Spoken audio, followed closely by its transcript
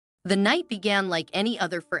The night began like any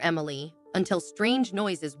other for Emily until strange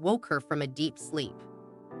noises woke her from a deep sleep.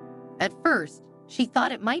 At first, she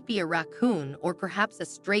thought it might be a raccoon or perhaps a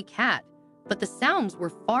stray cat, but the sounds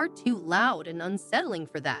were far too loud and unsettling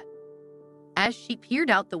for that. As she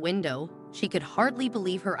peered out the window, she could hardly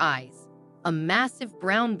believe her eyes. A massive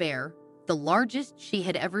brown bear, the largest she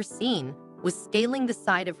had ever seen, was scaling the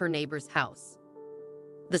side of her neighbor's house.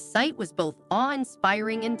 The sight was both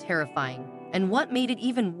awe-inspiring and terrifying, and what made it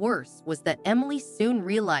even worse was that Emily soon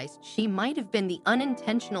realized she might have been the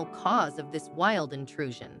unintentional cause of this wild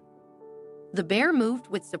intrusion. The bear moved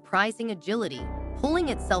with surprising agility, pulling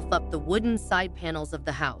itself up the wooden side panels of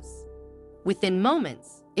the house. Within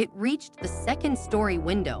moments, it reached the second-story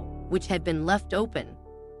window, which had been left open.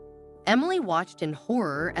 Emily watched in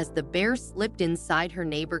horror as the bear slipped inside her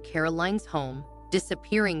neighbor Caroline's home,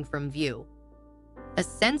 disappearing from view. A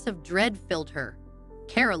sense of dread filled her.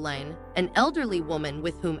 Caroline, an elderly woman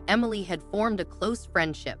with whom Emily had formed a close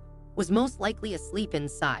friendship, was most likely asleep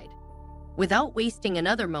inside. Without wasting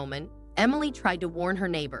another moment, Emily tried to warn her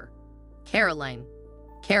neighbor. "Caroline,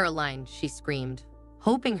 Caroline," she screamed,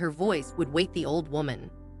 hoping her voice would wake the old woman.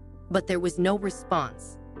 But there was no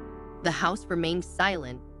response. The house remained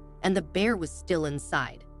silent, and the bear was still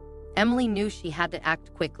inside. Emily knew she had to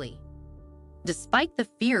act quickly. Despite the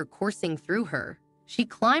fear coursing through her, she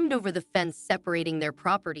climbed over the fence separating their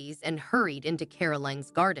properties and hurried into Caroline's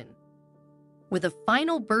garden. With a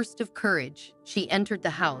final burst of courage, she entered the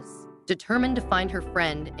house, determined to find her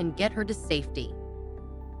friend and get her to safety.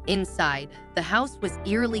 Inside, the house was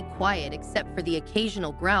eerily quiet except for the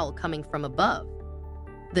occasional growl coming from above.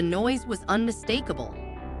 The noise was unmistakable.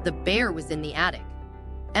 The bear was in the attic.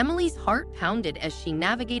 Emily's heart pounded as she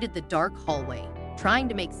navigated the dark hallway, trying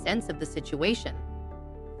to make sense of the situation.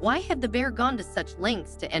 Why had the bear gone to such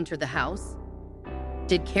lengths to enter the house?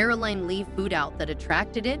 Did Caroline leave food out that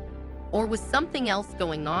attracted it? Or was something else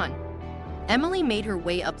going on? Emily made her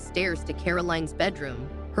way upstairs to Caroline's bedroom,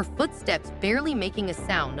 her footsteps barely making a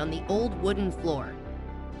sound on the old wooden floor.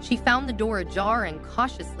 She found the door ajar and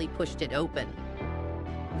cautiously pushed it open.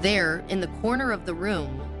 There, in the corner of the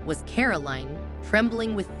room, was Caroline,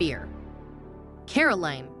 trembling with fear.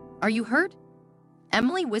 "Caroline, are you hurt?"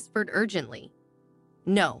 Emily whispered urgently.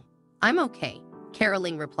 "No, I'm okay,"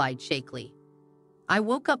 Caroline replied shakily. "I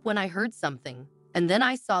woke up when I heard something, and then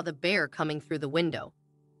I saw the bear coming through the window.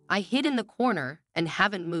 I hid in the corner and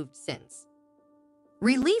haven't moved since."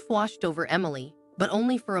 Relief washed over Emily, but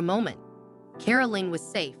only for a moment. Caroline was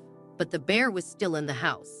safe, but the bear was still in the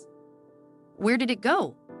house. "Where did it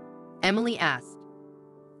go?" Emily asked.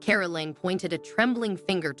 Caroline pointed a trembling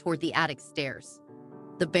finger toward the attic stairs.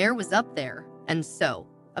 The bear was up there, and so,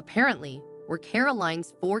 apparently, were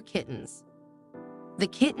Caroline's 4 kittens. The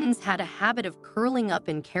kittens had a habit of curling up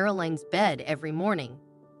in Caroline's bed every morning,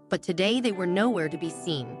 but today they were nowhere to be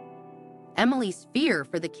seen. Emily's fear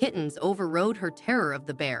for the kittens overrode her terror of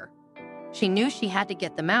the bear. She knew she had to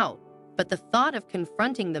get them out, but the thought of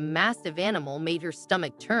confronting the massive animal made her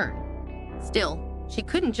stomach turn. Still, she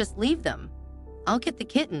couldn't just leave them. "I'll get the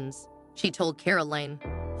kittens," she told Caroline,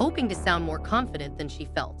 hoping to sound more confident than she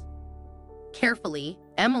felt. Carefully,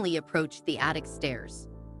 Emily approached the attic stairs.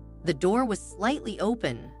 The door was slightly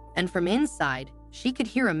open, and from inside, she could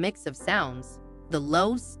hear a mix of sounds: the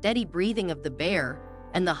low, steady breathing of the bear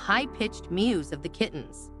and the high-pitched mews of the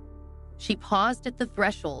kittens. She paused at the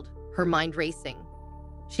threshold, her mind racing.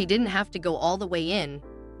 She didn't have to go all the way in.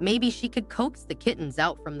 Maybe she could coax the kittens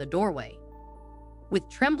out from the doorway. With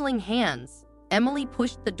trembling hands, Emily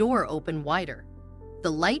pushed the door open wider.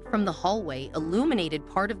 The light from the hallway illuminated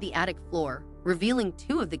part of the attic floor, revealing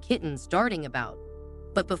 2 of the kittens darting about.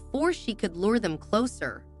 But before she could lure them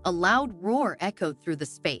closer, a loud roar echoed through the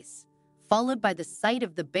space, followed by the sight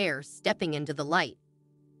of the bear stepping into the light.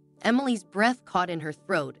 Emily's breath caught in her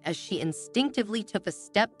throat as she instinctively took a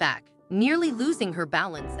step back, nearly losing her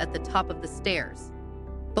balance at the top of the stairs.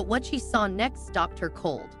 But what she saw next stopped her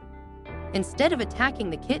cold. Instead of attacking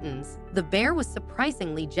the kittens, the bear was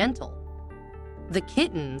surprisingly gentle. The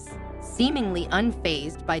kittens, seemingly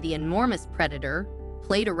unfazed by the enormous predator,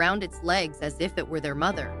 played around its legs as if it were their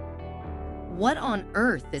mother. What on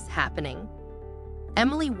earth is happening?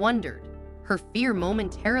 Emily wondered, her fear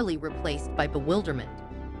momentarily replaced by bewilderment.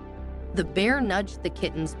 The bear nudged the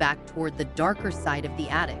kittens back toward the darker side of the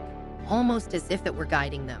attic, almost as if it were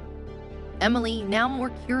guiding them. Emily, now more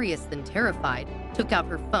curious than terrified, took out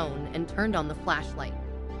her phone and turned on the flashlight.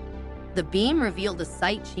 The beam revealed a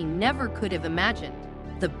sight she never could have imagined.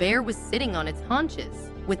 The bear was sitting on its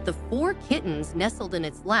haunches, with the 4 kittens nestled in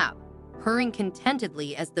its lap, purring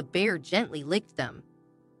contentedly as the bear gently licked them.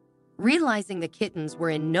 Realizing the kittens were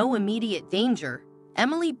in no immediate danger,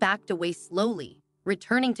 Emily backed away slowly,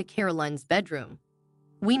 returning to Caroline's bedroom.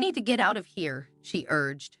 "We need to get out of here," she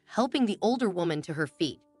urged, helping the older woman to her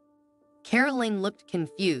feet. Caroline looked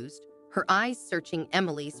confused, her eyes searching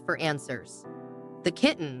Emily's for answers. "The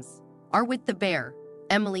kittens are with the bear,"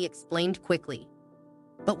 Emily explained quickly.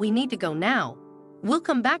 "But we need to go now. We'll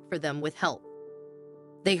come back for them with help."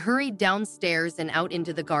 They hurried downstairs and out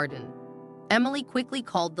into the garden. Emily quickly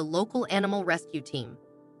called the local animal rescue team,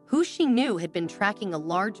 who she knew had been tracking a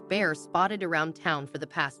large bear spotted around town for the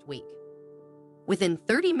past week. Within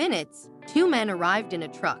 30 minutes, 2 men arrived in a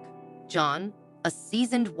truck: John, a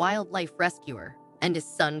seasoned wildlife rescuer, and his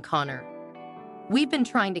son Connor. "We've been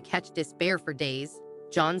trying to catch this bear for days,"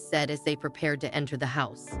 John said as they prepared to enter the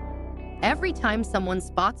house. "Every time someone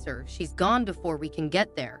spots her, she's gone before we can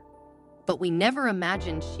get there. But we never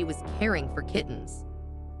imagined she was caring for kittens."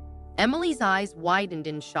 Emily's eyes widened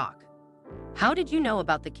in shock. "How did you know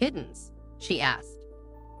about the kittens?" she asked.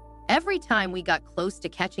 "Every time we got close to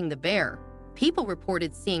catching the bear, people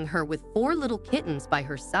reported seeing her with 4 little kittens by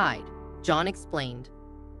her side," John explained.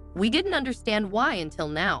 "We didn't understand why until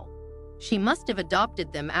now. She must have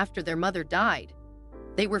adopted them after their mother died.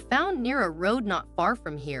 They were found near a road not far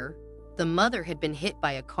from here. The mother had been hit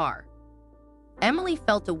by a car." Emily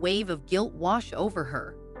felt a wave of guilt wash over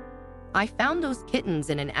her. "I found those kittens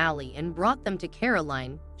in an alley and brought them to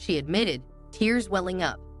Caroline," she admitted, tears welling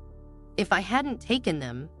up. "If I hadn't taken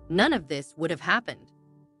them, none of this would have happened."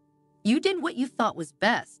 "You did what you thought was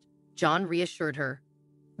best," John reassured her.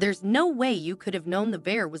 "There's no way you could have known the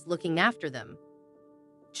bear was looking after them."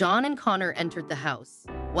 John and Connor entered the house,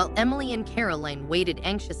 while Emily and Caroline waited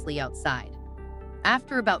anxiously outside.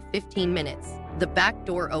 After about 15 minutes, the back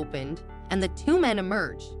door opened, and the 2 men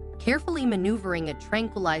emerged, carefully maneuvering a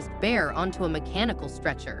tranquilized bear onto a mechanical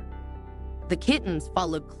stretcher. The kittens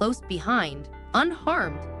followed close behind,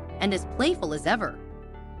 unharmed and as playful as ever.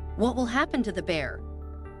 "What will happen to the bear?"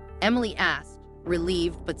 Emily asked,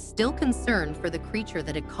 relieved but still concerned for the creature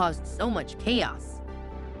that had caused so much chaos.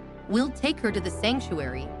 "We'll take her to the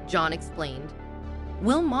sanctuary," John explained.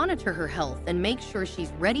 "We'll monitor her health and make sure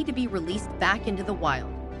she's ready to be released back into the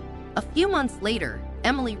wild." A few months later,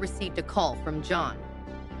 Emily received a call from John.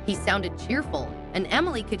 He sounded cheerful, and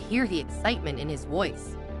Emily could hear the excitement in his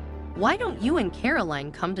voice. "Why don't you and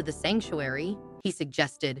Caroline come to the sanctuary?" he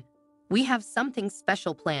suggested. "We have something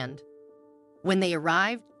special planned." When they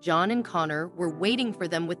arrived, John and Connor were waiting for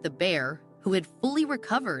them with the bear, who had fully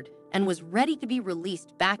recovered and was ready to be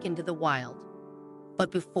released back into the wild. But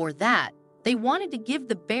before that, they wanted to give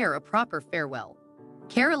the bear a proper farewell.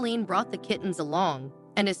 Caroline brought the kittens along,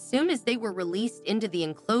 and as soon as they were released into the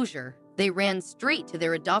enclosure, they ran straight to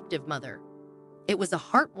their adoptive mother. It was a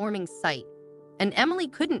heartwarming sight, and Emily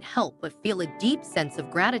couldn't help but feel a deep sense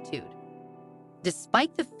of gratitude.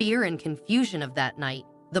 Despite the fear and confusion of that night,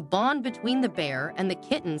 the bond between the bear and the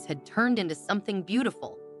kittens had turned into something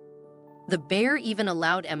beautiful. The bear even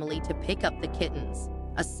allowed Emily to pick up the kittens,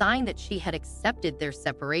 a sign that she had accepted their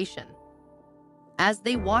separation. As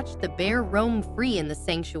they watched the bear roam free in the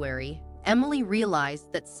sanctuary, Emily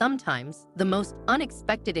realized that sometimes the most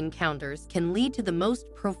unexpected encounters can lead to the most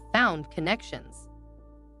profound connections.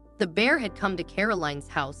 The bear had come to Caroline's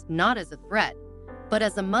house not as a threat, but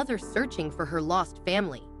as a mother searching for her lost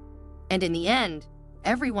family. And in the end,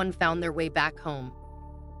 everyone found their way back home.